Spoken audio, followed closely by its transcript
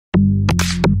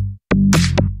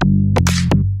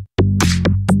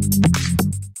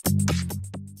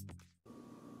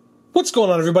What's going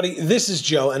on, everybody? This is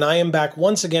Joe, and I am back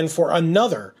once again for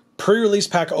another pre-release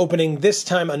pack opening, this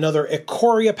time another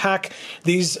Ikoria pack.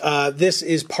 This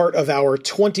is part of our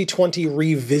 2020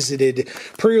 Revisited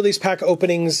pre-release pack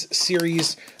openings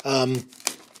series.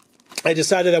 I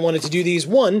decided I wanted to do these,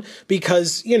 one,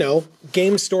 because, you know,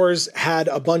 game stores had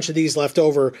a bunch of these left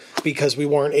over because we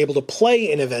weren't able to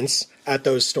play in events at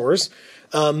those stores.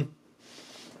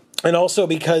 And also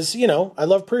because, you know, I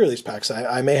love pre-release packs.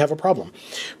 I may have a problem.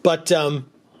 But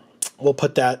we'll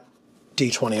put that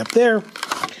D20 up there.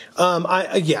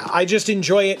 I just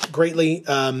enjoy it greatly.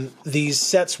 These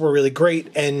sets were really great,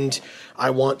 and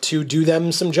I want to do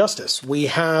them some justice. We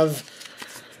have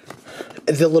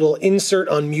the little insert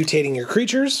on mutating your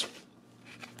creatures.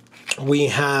 We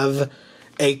have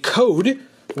a code,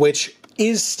 which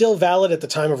is still valid at the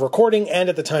time of recording and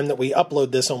at the time that we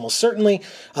upload this, almost certainly.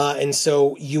 And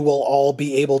so you will all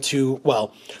be able to,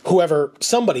 well,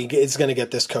 somebody is going to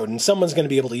get this code and someone's going to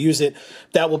be able to use it.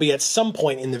 That will be at some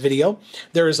point in the video.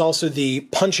 There is also the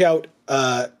punch-out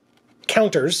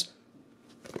counters,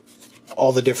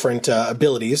 all the different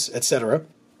abilities, etc.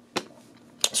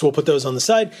 So we'll put those on the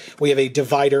side. We have a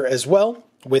divider as well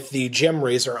with the gem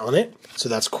razor on it, so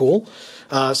that's cool.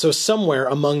 So somewhere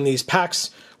among these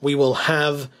packs, we will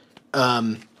have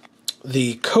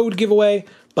the code giveaway,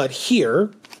 but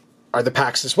here are the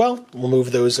packs as well. We'll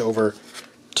move those over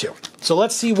too. So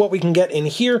let's see what we can get in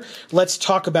here. Let's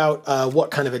talk about what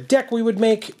kind of a deck we would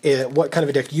make, what kind of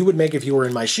a deck you would make if you were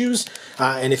in my shoes,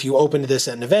 and if you opened this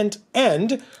at an event.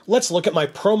 And let's look at my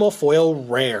promo foil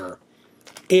rare.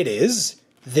 It is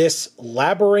this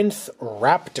Labyrinth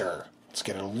Raptor. Let's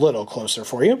get a little closer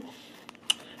for you.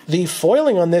 The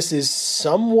foiling on this is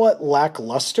somewhat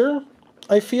lackluster,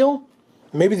 I feel.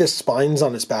 Maybe the spines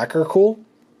on his back are cool.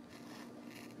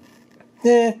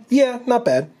 Yeah, not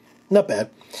bad. Not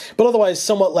bad. But otherwise,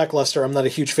 somewhat lackluster. I'm not a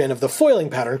huge fan of the foiling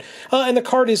pattern. And the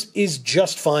card is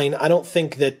just fine. I don't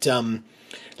think that,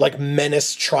 like,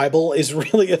 Menace Tribal is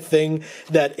really a thing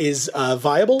that is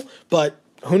viable. But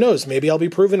who knows? Maybe I'll be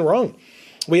proven wrong.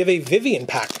 We have a Vivian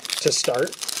pack to start.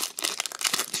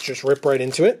 Let's just rip right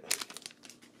into it.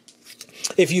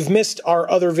 If you've missed our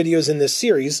other videos in this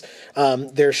series,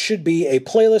 there should be a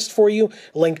playlist for you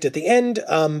linked at the end,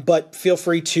 but feel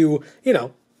free to, you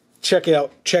know, check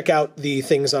out the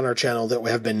things on our channel that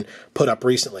have been put up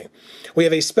recently. We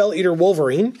have a Spell Eater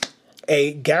Wolverine,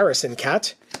 a Garrison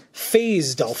Cat,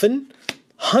 Phase Dolphin,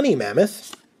 Honey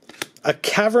Mammoth, a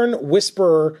Cavern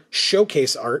Whisperer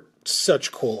showcase art.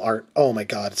 Such cool art. Oh my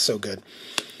god, it's so good.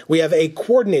 We have a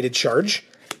Coordinated Charge,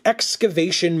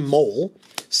 Excavation Mole,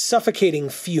 Suffocating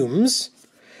Fumes,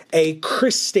 a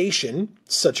Crustacean,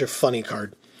 such a funny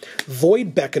card.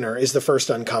 Void Beckoner is the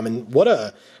first uncommon. What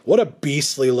a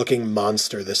beastly looking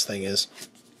monster this thing is.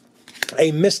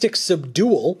 A Mystic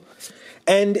Subdual,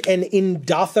 and an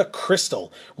Indatha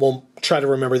Crystal. We'll try to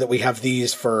remember that we have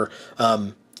these for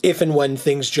if and when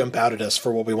things jump out at us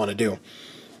for what we want to do.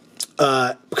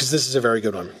 Because this is a very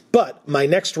good one. But my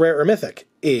next rare or mythic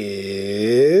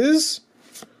is...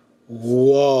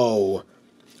 Whoa.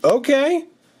 Okay.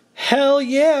 Hell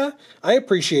yeah. I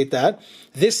appreciate that.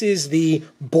 This is the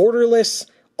Borderless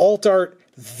Alt Art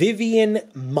Vivian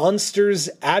Monsters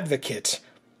Advocate.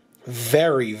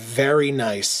 Very, very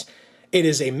nice. It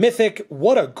is a mythic.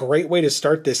 What a great way to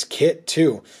start this kit,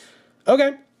 too.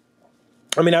 Okay.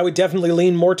 I mean, I would definitely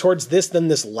lean more towards this than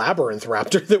this Labyrinth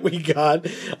Raptor that we got.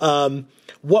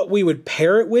 What we would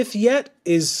pair it with yet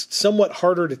is somewhat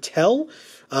harder to tell.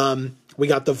 We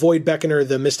got the Void Beckoner,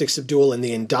 the Mystic Subdual, and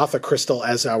the Indatha Crystal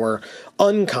as our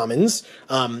uncommons.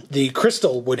 The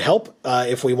Crystal would help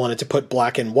if we wanted to put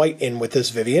black and white in with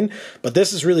this Vivian, but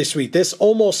this is really sweet. This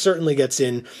almost certainly gets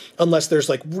in unless there's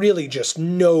like really just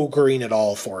no green at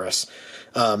all for us.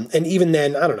 And even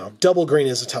then, I don't know, double green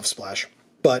is a tough splash,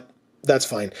 but that's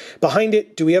fine. Behind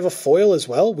it, do we have a foil as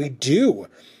well? We do.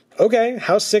 Okay,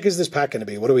 how sick is this pack going to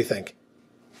be? What do we think?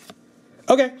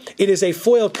 Okay, it is a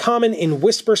foil common in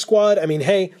Whisper Squad. I mean,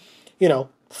 hey, you know,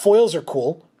 foils are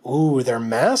cool. Ooh, their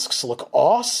masks look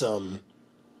awesome.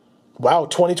 Wow,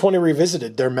 2020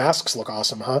 Revisited. Their masks look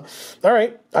awesome, huh? All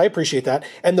right, I appreciate that.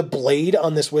 And the blade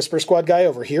on this Whisper Squad guy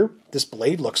over here, this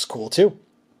blade looks cool too.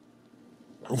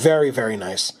 Very, very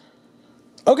nice.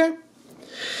 Okay.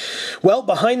 Well,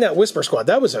 behind that Whisper Squad,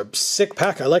 that was a sick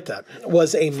pack, I like that,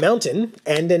 was a Mountain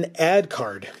and an ad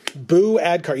card. Boo,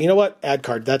 ad card. You know what? Ad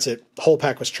card, that's it. Whole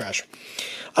pack was trash.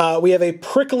 We have a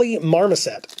Prickly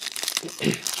Marmoset.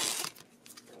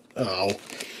 Oh.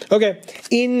 Okay,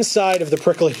 inside of the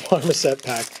Prickly Marmoset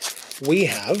pack, we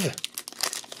have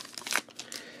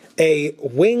a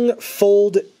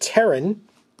Wingfold Terran,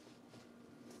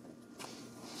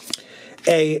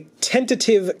 a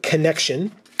Tentative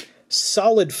Connection,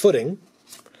 Solid Footing,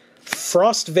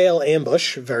 Frostveil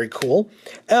Ambush, very cool.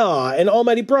 An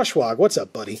Almighty Brushwog, what's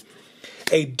up, buddy?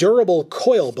 A Durable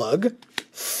Coil Bug,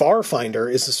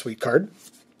 Farfinder is a sweet card.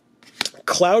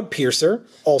 Cloud Piercer,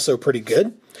 also pretty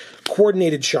good.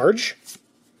 Coordinated Charge.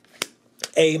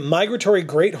 A Migratory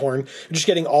Greathorn, just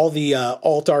getting all the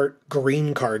alt art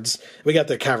green cards. We got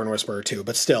the Cavern Whisperer too,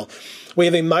 but still. We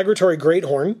have a Migratory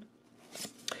Greathorn.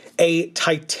 A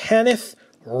Titanith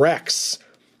Rex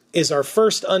is our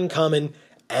first uncommon,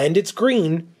 and it's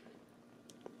green.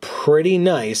 Pretty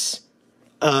nice.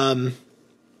 Okay.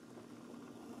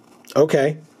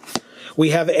 We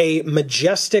have a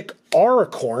Majestic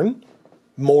Auricorn,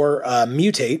 more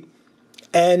mutate,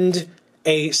 and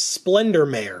a Splendor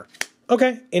Mare.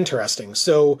 Okay, interesting.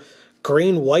 So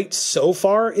green-white so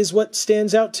far is what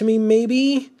stands out to me,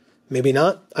 maybe? Maybe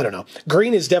not? I don't know.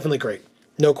 Green is definitely great.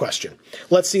 No question.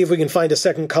 Let's see if we can find a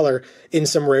second color in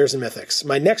some rares and mythics.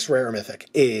 My next rare or mythic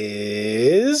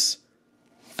is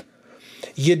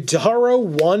Yidaro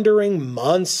Wandering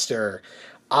Monster.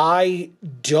 I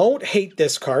don't hate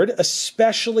this card,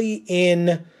 especially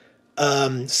in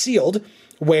sealed,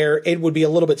 where it would be a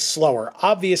little bit slower.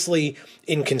 Obviously,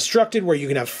 in constructed, where you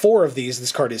can have 4 of these,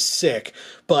 this card is sick.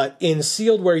 But in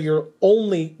sealed, where you're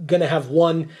only going to have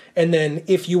 1, and then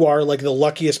if you are like the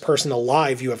luckiest person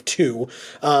alive, you have 2,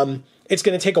 it's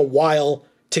going to take a while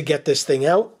to get this thing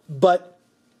out. But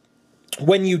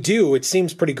when you do, it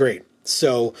seems pretty great.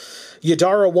 So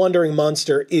Yidara Wandering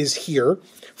Monster is here,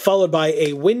 followed by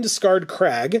a Wind-Scarred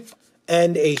Crag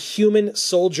and a Human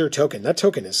Soldier token. That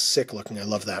token is sick looking. I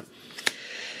love that.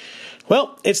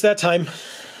 Well, it's that time.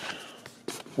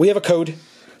 We have a code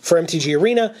for MTG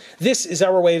Arena. This is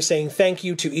our way of saying thank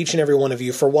you to each and every one of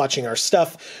you for watching our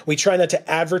stuff. We try not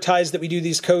to advertise that we do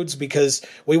these codes because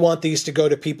we want these to go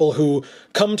to people who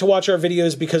come to watch our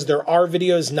videos because there are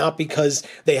videos, not because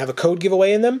they have a code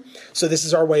giveaway in them. So this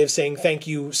is our way of saying thank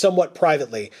you somewhat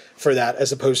privately for that,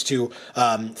 as opposed to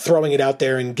throwing it out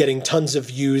there and getting tons of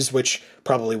views, which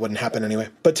probably wouldn't happen anyway.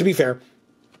 But to be fair,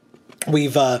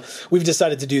 we've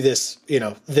decided to do this,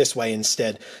 this way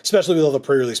instead, especially with all the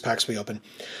pre-release packs we open.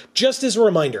 Just as a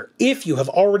reminder, if you have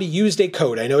already used a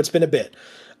code, I know it's been a bit,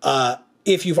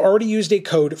 if you've already used a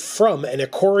code from an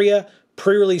Ikoria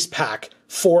pre-release pack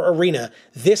for Arena,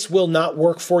 this will not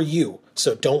work for you.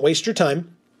 So don't waste your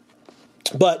time.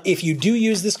 But if you do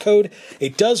use this code,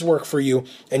 it does work for you,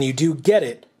 and you do get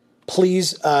it,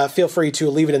 please feel free to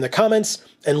leave it in the comments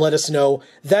and let us know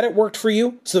that it worked for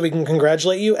you so that we can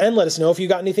congratulate you, and let us know if you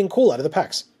got anything cool out of the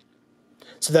packs.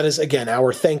 So that is, again,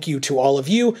 our thank you to all of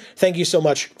you. Thank you so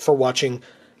much for watching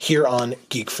here on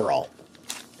Geek for All.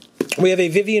 We have a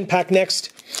Vivian pack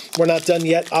next. We're not done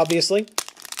yet, obviously.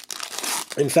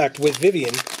 In fact, with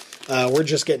Vivian, we're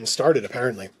just getting started,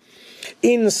 apparently.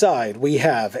 Inside, we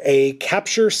have a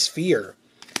Capture Sphere,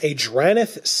 a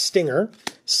Dranith Stinger,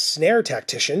 Snare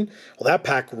Tactician. Well, that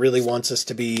pack really wants us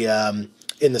to be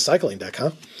in the cycling deck, huh?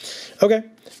 Okay.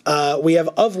 We have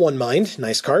Of One Mind,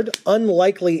 nice card.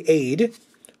 Unlikely Aid,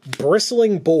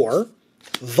 Bristling Boar,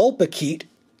 Vulpikeet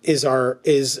is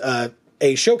a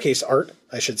showcase art,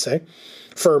 I should say,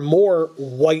 for more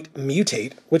white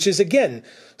mutate, which is, again,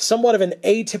 somewhat of an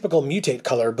atypical mutate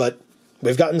color, but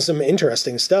we've gotten some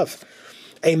interesting stuff.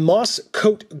 A Moss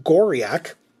Coat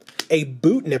Goriak, a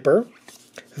Boot Nipper,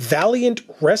 Valiant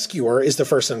Rescuer is the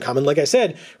first uncommon. Like I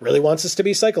said, really wants us to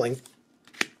be cycling.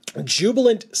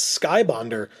 Jubilant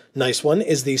Skybonder, nice one,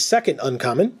 is the second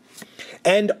uncommon.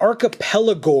 And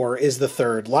Archipelagore is the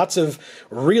third. Lots of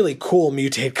really cool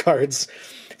mutate cards.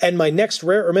 And my next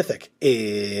rare or mythic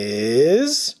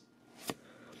is...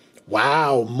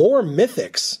 wow, more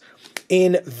mythics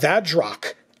in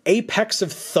Vadrok, Apex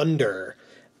of Thunder.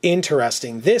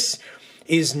 Interesting. This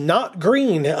is not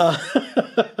green.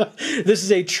 This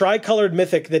is a tricolored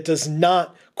mythic that does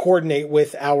not coordinate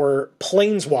with our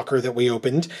Planeswalker that we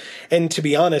opened. And to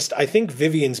be honest, I think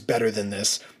Vivian's better than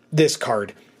this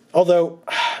card. Although,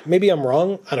 maybe I'm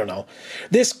wrong. I don't know.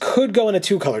 This could go in a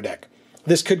 2-color deck.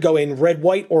 This could go in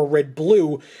red-white or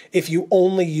red-blue if you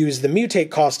only use the mutate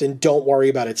cost and don't worry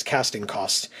about its casting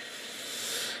cost.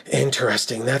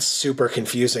 Interesting. That's super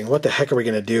confusing. What the heck are we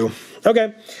going to do?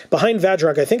 Okay. Behind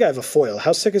Vadrok, I think I have a foil.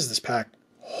 How sick is this pack?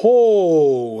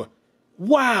 Oh,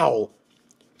 wow.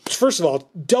 First of all,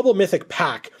 double mythic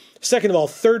pack. Second of all,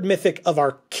 third mythic of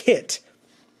our kit.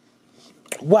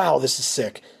 Wow, this is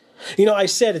sick. I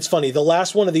said, it's funny, the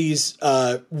last one of these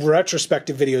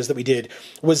retrospective videos that we did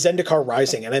was Zendikar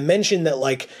Rising, and I mentioned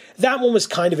that, that one was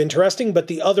kind of interesting, but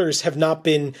the others have not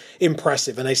been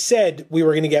impressive, and I said we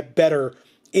were going to get better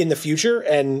in the future,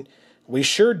 and we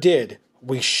sure did.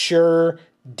 We sure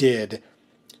did.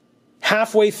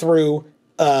 Halfway through,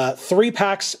 3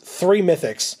 packs, 3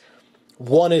 mythics.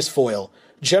 1 is foil.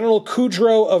 General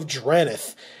Kudro of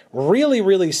Dranith. Really,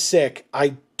 really sick.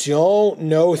 I don't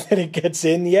know that it gets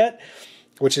in yet,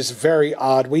 which is very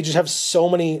odd. We just have so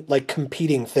many, like,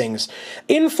 competing things.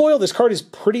 In foil, this card is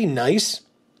pretty nice.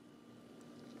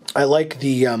 I like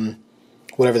the,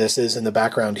 whatever this is in the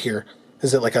background here.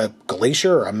 Is it like a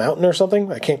glacier or a mountain or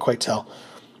something? I can't quite tell.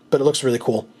 But it looks really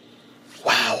cool.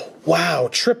 Wow. Wow.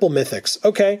 Triple mythics.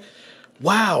 Okay.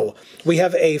 Wow. We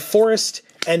have a forest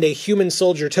and a human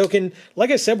soldier token. Like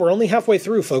I said, we're only halfway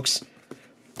through, folks.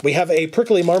 We have a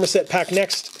prickly marmoset pack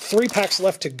next. 3 packs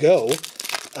left to go.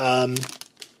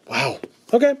 Wow.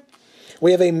 Okay.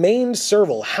 We have a maned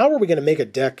serval. How are we going to make a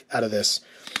deck out of this?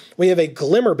 We have a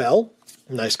Glimmerbell.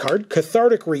 Nice card.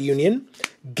 Cathartic Reunion.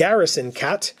 Garrison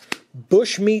Cat.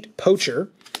 Bushmeat Poacher.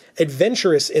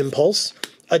 Adventurous Impulse.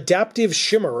 Adaptive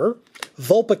Shimmerer.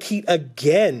 Vulpikeet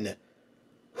again.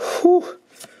 Whew.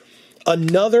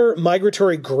 Another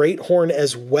Migratory Greathorn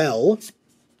as well.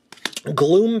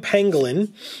 Gloom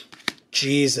Pangolin.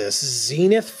 Jesus.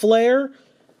 Zenith Flare.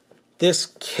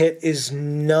 This kit is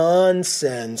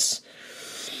nonsense.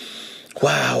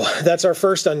 Wow. That's our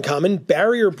first uncommon.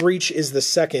 Barrier Breach is the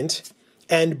second.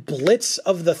 And Blitz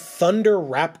of the Thunder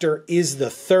Raptor is the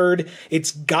third.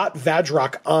 It's got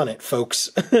Vadrock on it, folks.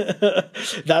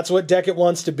 That's what deck it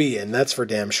wants to be in. That's for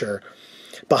damn sure.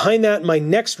 Behind that, my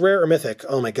next rare or mythic,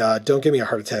 oh my god, don't give me a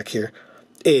heart attack here,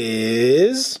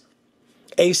 is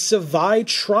a Savai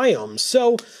Triome.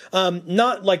 So,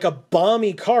 not like a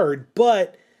bomby card,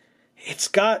 but it's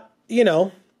got, you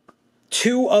know,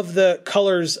 2 of the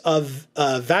colors of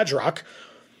Vadrock,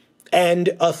 and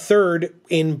a third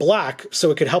in black,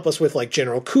 so it could help us with, like,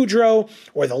 General Kudro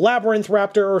or the Labyrinth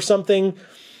Raptor or something.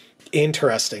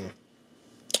 Interesting.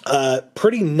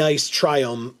 Pretty nice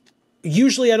Triome.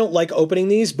 Usually I don't like opening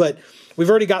these, but we've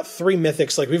already got 3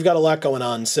 mythics. Like, we've got a lot going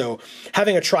on, so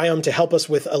having a Triome to help us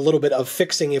with a little bit of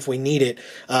fixing if we need it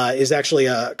is actually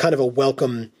a kind of a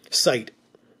welcome sight.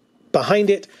 Behind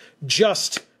it,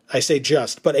 I say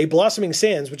just, but a Blossoming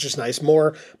Sands, which is nice,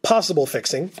 more possible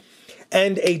fixing,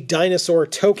 and a Dinosaur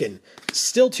token.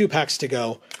 Still 2 packs to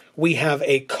go. We have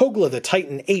a Kogla the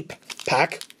Titan Ape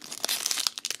pack.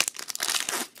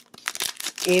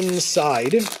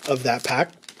 Inside of that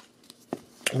pack,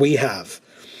 we have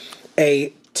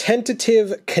a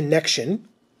Tentative Connection,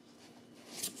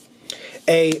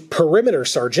 a Perimeter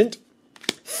Sergeant,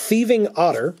 Thieving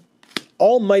Otter,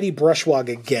 Almighty Brushwog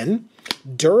again,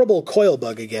 Durable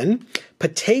Coilbug again,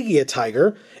 Patagia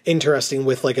Tiger, interesting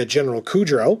with like a General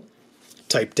Kudro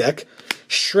type deck,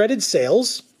 Shredded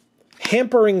Sails,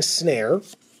 Hampering Snare,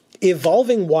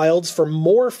 Evolving Wilds for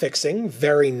more fixing,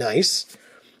 very nice,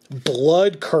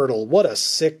 Blood Curdle, what a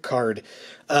sick card.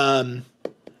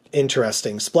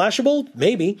 Interesting. Splashable?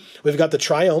 Maybe. We've got the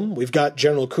Triome, we've got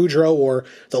General Kudro or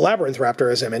the Labyrinth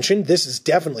Raptor, as I mentioned. This is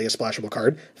definitely a splashable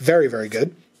card. Very, very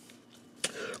good.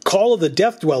 Call of the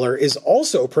Death Dweller is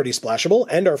also pretty splashable,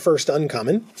 and our first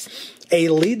uncommon. A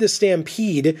Lead the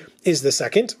Stampede is the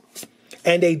second.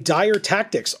 And a Dire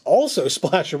Tactics, also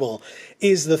splashable,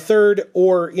 is the third,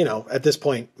 or, you know, at this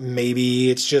point, maybe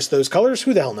it's just those colors.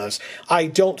 Who the hell knows? I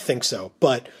don't think so,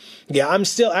 but yeah, I'm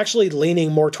still actually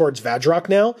leaning more towards Vadrock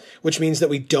now, which means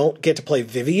that we don't get to play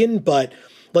Vivian, but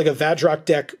like a Vadrock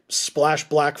deck, splash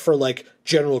black for like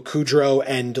General Kudro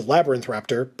and Labyrinth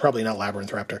Raptor, probably not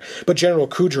Labyrinth Raptor, but General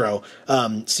Kudro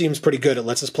seems pretty good. It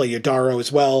lets us play Yodaro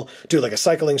as well, do like a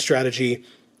cycling strategy.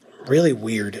 Really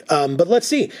weird. But let's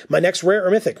see. My next rare or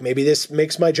mythic, maybe this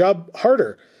makes my job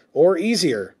harder or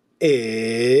easier,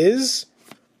 is...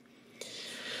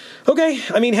 Okay,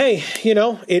 I mean, hey, you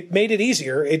know, it made it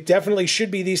easier. It definitely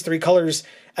should be these 3 colors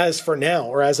as for now,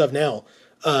 or as of now.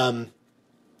 Wow.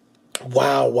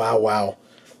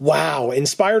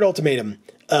 Inspired Ultimatum.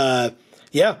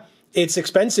 Yeah, it's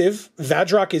expensive.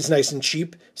 Vadrock is nice and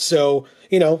cheap, so,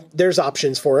 you know, there's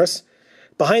options for us.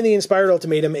 Behind the Inspired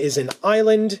Ultimatum is an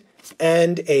island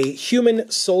and a human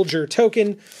soldier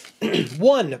token.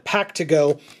 1 pack to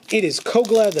go. It is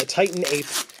Kogla the Titan Ape.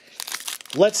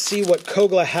 Let's see what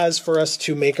Kogla has for us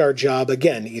to make our job,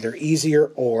 again, either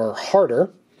easier or harder.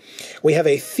 We have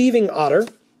a Thieving Otter.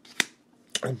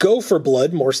 Go for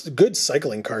Blood, more good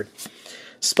cycling card.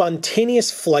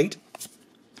 Spontaneous Flight.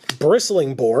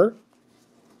 Bristling Boar.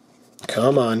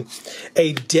 Come on.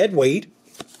 A Deadweight.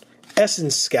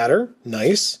 Essence Scatter,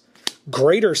 nice.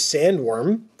 Greater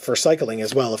Sandworm for cycling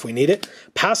as well if we need it.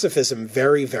 Pacifism,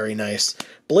 very, very nice.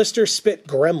 Blister Spit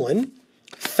Gremlin.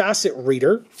 Facet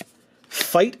Reader.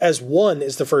 Fight as One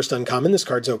is the first uncommon. This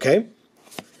card's okay.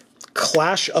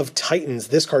 Clash of Titans.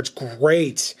 This card's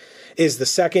great. is the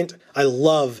second. I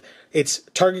love it's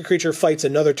target creature fights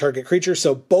another target creature,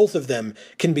 so both of them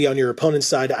can be on your opponent's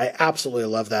side. I absolutely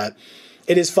love that.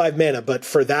 It is 5 mana, but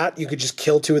for that, you could just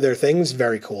kill 2 of their things.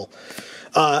 Very cool.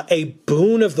 A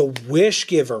Boon of the Wish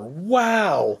Giver.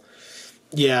 Wow.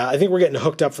 Yeah, I think we're getting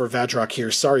hooked up for Vadrock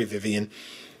here. Sorry, Vivian.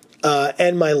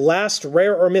 And my last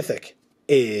rare or mythic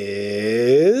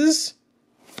is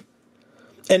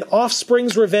an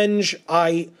Offspring's Revenge.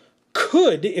 I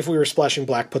could, if we were splashing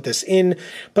black, put this in,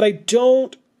 but I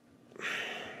don't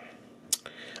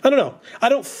know. I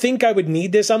don't think I would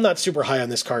need this. I'm not super high on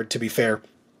this card, to be fair.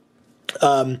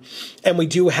 And we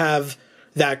do have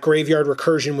that Graveyard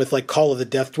Recursion with like Call of the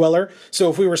Death Dweller. So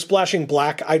if we were splashing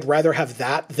black, I'd rather have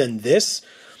that than this.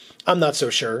 I'm not so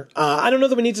sure. I don't know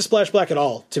that we need to splash black at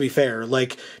all, to be fair.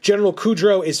 Like, General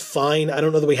Kudrow is fine. I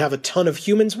don't know that we have a ton of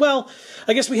humans. Well,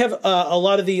 I guess we have a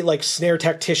lot of the, like, Snare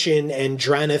Tactician and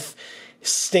Dranith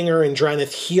Stinger and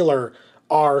Dranith Healer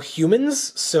are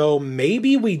humans, so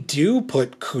maybe we do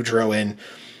put Kudrow in.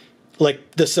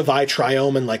 Like, the Savai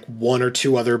Triome and, like, 1 or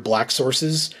 2 other black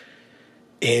sources.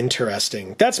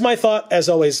 Interesting. That's my thought. As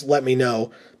always, let me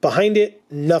know. Behind it,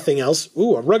 nothing else.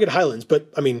 Ooh, a Rugged Highlands, but,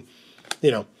 I mean,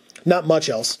 you know, not much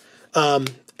else.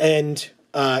 And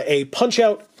a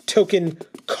Punch-Out token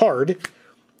card.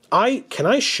 Can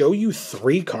I show you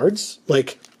 3 cards?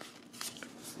 Like,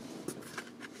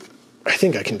 I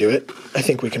think I can do it. I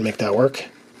think we can make that work.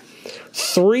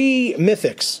 3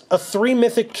 mythics. A 3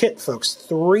 mythic kit, folks.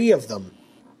 3 of them.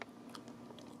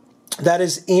 That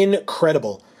is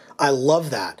incredible. I love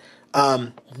that.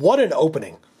 What an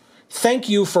opening. Thank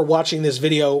you for watching this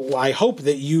video. I hope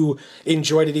that you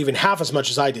enjoyed it even half as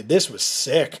much as I did. This was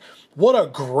sick. What a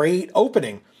great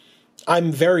opening.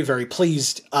 I'm very, very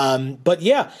pleased. But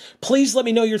yeah, please let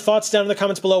me know your thoughts down in the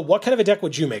comments below. What kind of a deck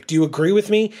would you make? Do you agree with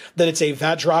me that it's a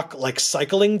Vadrock like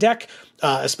cycling deck,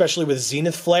 especially with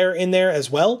Zenith Flare in there as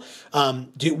well?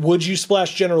 Would you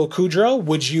splash General Kudrow?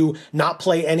 Would you not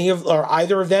play any of or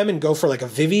either of them and go for like a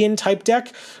Vivian type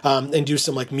deck and do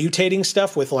some like mutating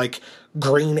stuff with like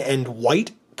green and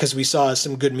white? Because we saw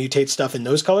some good mutate stuff in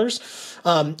those colors.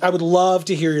 I would love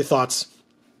to hear your thoughts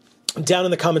down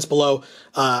in the comments below.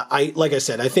 Like I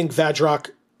said, I think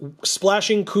Vadrock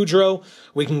splashing Kudrow,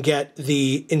 we can get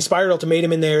the Inspired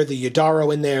Ultimatum in there, the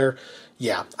Yadaro in there.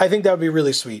 Yeah, I think that would be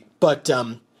really sweet. But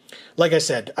like I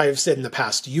said, I've said in the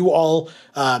past, you all,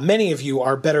 many of you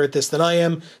are better at this than I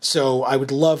am, so I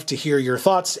would love to hear your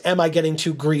thoughts. Am I getting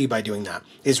too greedy by doing that?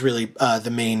 Is really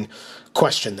the main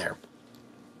question there.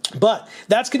 But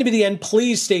that's going to be the end.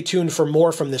 Please stay tuned for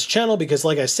more from this channel because,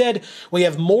 like I said, we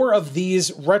have more of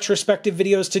these retrospective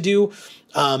videos to do.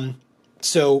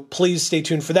 So please stay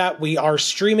tuned for that. We are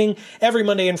streaming every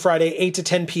Monday and Friday, 8 to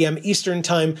 10 p.m. Eastern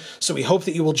Time, so we hope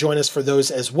that you will join us for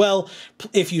those as well.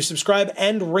 If you subscribe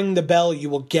and ring the bell, you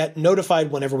will get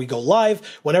notified whenever we go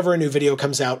live, whenever a new video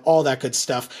comes out, all that good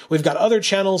stuff. We've got other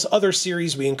channels, other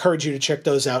series. We encourage you to check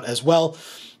those out as well.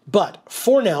 But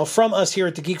for now, from us here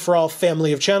at the Geek for All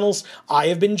family of channels, I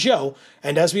have been Joe,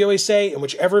 and as we always say, in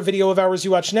whichever video of ours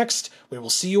you watch next, we will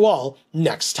see you all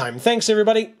next time. Thanks,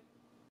 everybody!